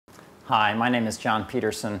Hi, my name is John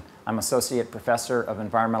Petersen. I'm Associate Professor of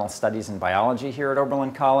Environmental Studies and Biology here at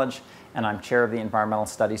Oberlin College, and I'm Chair of the Environmental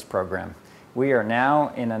Studies program. We are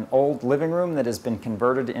now in an old living room that has been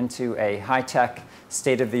converted into a high-tech,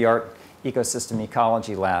 state-of-the-art ecosystem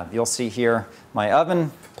ecology lab. You'll see here my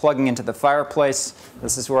oven plugging into the fireplace.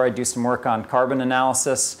 This is where I do some work on carbon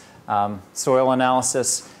analysis, soil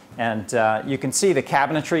analysis, and you can see the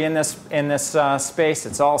cabinetry in this space.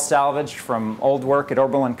 It's all salvaged from old work at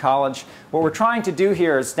Oberlin College. What we're trying to do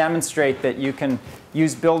here is demonstrate that you can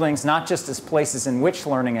use buildings not just as places in which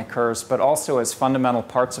learning occurs, but also as fundamental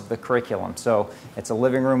parts of the curriculum. So it's a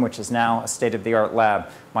living room, which is now a state-of-the-art lab.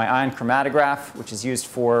 My ion chromatograph, which is used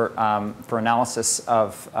for analysis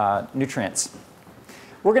of nutrients.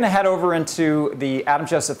 We're going to head over into the Adam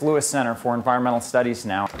Joseph Lewis Center for Environmental Studies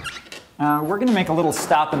now. We're going to make a little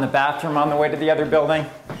stop in the bathroom on the way to the other building.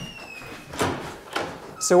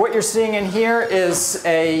 So what you're seeing in here is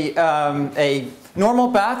a normal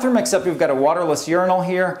bathroom, except we've got a waterless urinal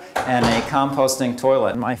here and a composting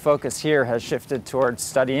toilet. My focus here has shifted towards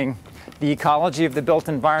studying the ecology of the built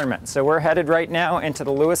environment. So we're headed right now into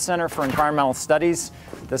the Lewis Center for Environmental Studies.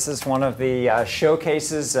 This is one of the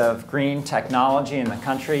showcases of green technology in the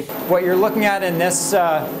country. What you're looking at in this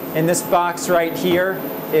box right here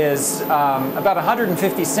is about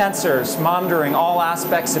 150 sensors monitoring all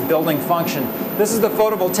aspects of building function. This is the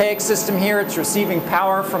photovoltaic system here. It's receiving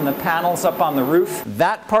power from the panels up on the roof.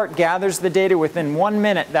 That part gathers the data within 1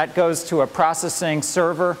 minute. That goes to a processing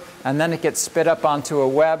server, and then it gets spit up onto a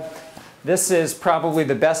web. This is probably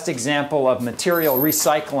the best example of material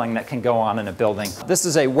recycling that can go on in a building. This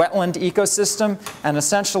is a wetland ecosystem, and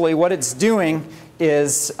essentially what it's doing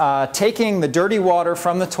is taking the dirty water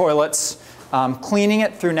from the toilets, cleaning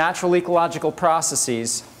it through natural ecological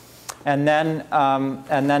processes, and then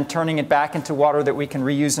turning it back into water that we can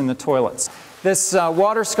reuse in the toilets. This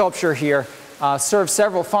water sculpture here serves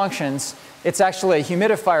several functions. It's actually a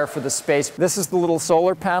humidifier for the space. This is the little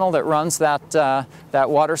solar panel that runs that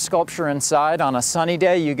water sculpture inside. On a sunny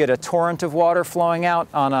day, you get a torrent of water flowing out.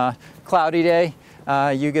 On a cloudy day,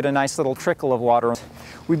 you get a nice little trickle of water.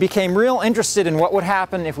 We became real interested in what would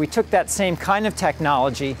happen if we took that same kind of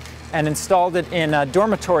technology and installed it in a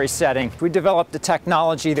dormitory setting. We developed a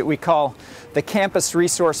technology that we call the Campus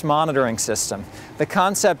Resource Monitoring System. The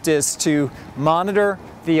concept is to monitor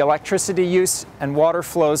the electricity use and water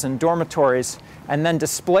flows in dormitories and then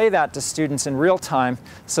display that to students in real time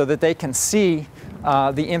so that they can see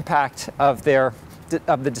the impact of the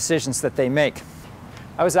decisions that they make.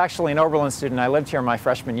 I was actually an Oberlin student. I lived here my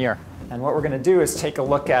freshman year. And what we're going to do is take a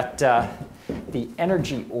look at the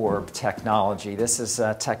energy orb technology. This is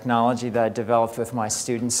a technology that I developed with my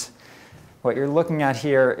students. What you're looking at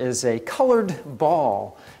here is a colored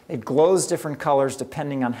ball. It glows different colors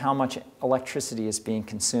depending on how much electricity is being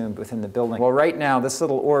consumed within the building. Well, right now, this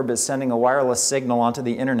little orb is sending a wireless signal onto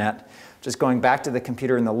the internet, just going back to the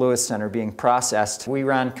computer in the Lewis Center being processed. We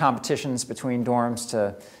ran competitions between dorms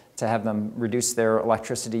to have them reduce their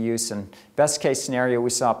electricity use, and best case scenario,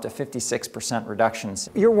 we saw up to 56% reductions.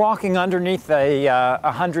 You're walking underneath a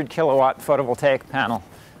 100 kilowatt photovoltaic panel.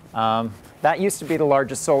 That used to be the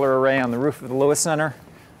largest solar array on the roof of the Lewis Center.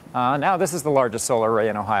 Now this is the largest solar array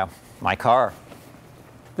in Ohio. My car.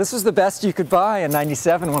 This was the best you could buy in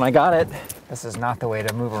 '97 when I got it. This is not the way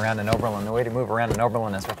to move around in Oberlin. The way to move around in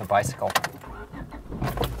Oberlin is with a bicycle.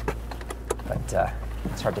 But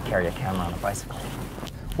it's hard to carry a camera on a bicycle.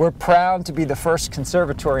 We're proud to be the first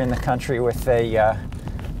conservatory in the country with a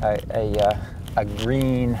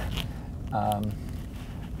green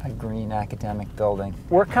academic building.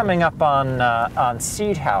 We're coming up on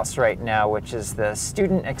Seed House right now, which is the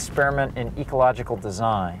Student Experiment in Ecological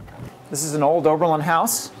Design. This is an old Oberlin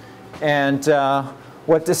house, and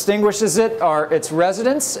what distinguishes it are its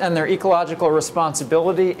residents and their ecological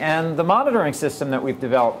responsibility and the monitoring system that we've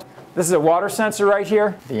developed. This is a water sensor right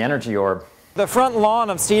here, the energy orb. The front lawn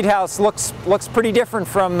of Seed House looks pretty different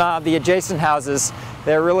from the adjacent houses.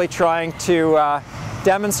 They're really trying to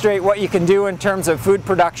demonstrate what you can do in terms of food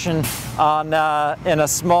production in a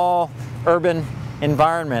small urban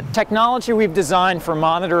environment. Technology we've designed for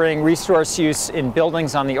monitoring resource use in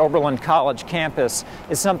buildings on the Oberlin College campus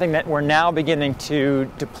is something that we're now beginning to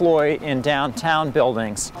deploy in downtown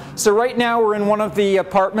buildings. So right now we're in one of the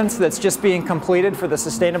apartments that's just being completed for the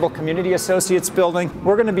Sustainable Community Associates building.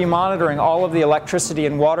 We're going to be monitoring all of the electricity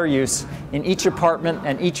and water use in each apartment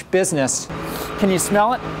and each business. Can you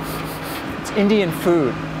smell it? It's Indian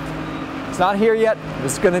food. It's not here yet, but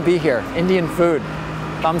it's going to be here. Indian food.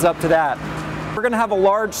 Thumbs up to that. We're going to have a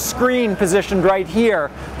large screen positioned right here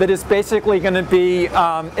that is basically going to be,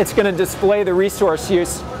 it's going to display the resource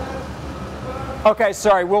use Okay,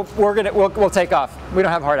 sorry, we'll take off. We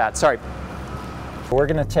don't have hard hats, sorry. We're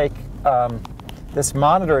going to take this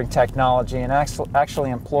monitoring technology and actually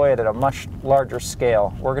employ it at a much larger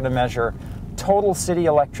scale. We're going to measure total city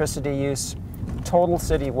electricity use, total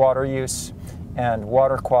city water use, and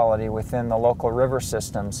water quality within the local river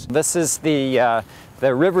systems. This is the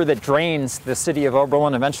river that drains the city of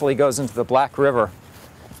Oberlin, eventually goes into the Black River.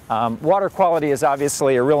 Water quality is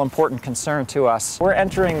obviously a real important concern to us. We're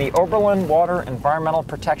entering the Oberlin Water Environmental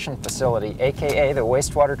Protection Facility, aka the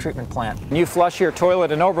wastewater treatment plant. When you flush your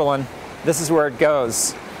toilet in Oberlin, this is where it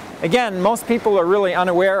goes. Again, most people are really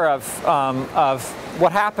unaware of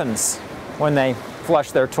what happens when they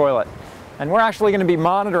flush their toilet. And we're actually going to be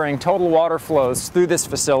monitoring total water flows through this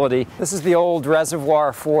facility. This is the old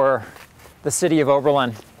reservoir for the city of Oberlin.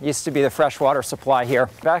 It used to be the freshwater supply here.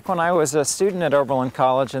 Back when I was a student at Oberlin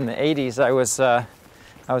College in the 80s, I was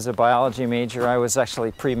a biology major. I was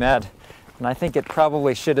actually pre-med. And I think it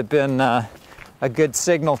probably should have been a good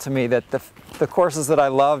signal to me that the courses that I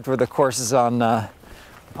loved were the courses on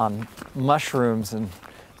mushrooms and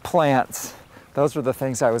plants. Those were the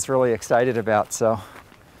things I was really excited about. So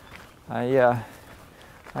I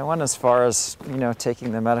went as far as,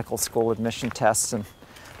 taking the medical school admission tests, and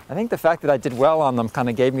I think the fact that I did well on them kind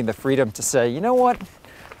of gave me the freedom to say, you know what,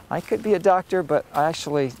 I could be a doctor, but I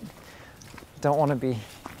actually don't want to be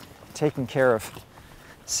taking care of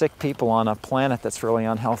sick people on a planet that's really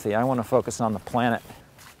unhealthy. I want to focus on the planet.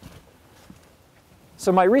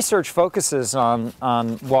 So my research focuses on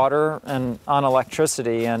water and on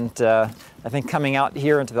electricity, and I think coming out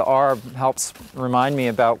here into the ARB helps remind me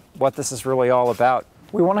about what this is really all about.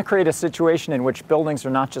 We want to create a situation in which buildings are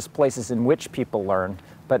not just places in which people learn,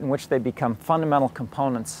 but in which they become fundamental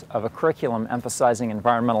components of a curriculum emphasizing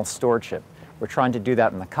environmental stewardship. We're trying to do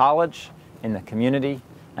that in the college, in the community,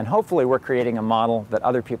 and hopefully we're creating a model that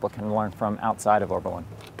other people can learn from outside of Oberlin.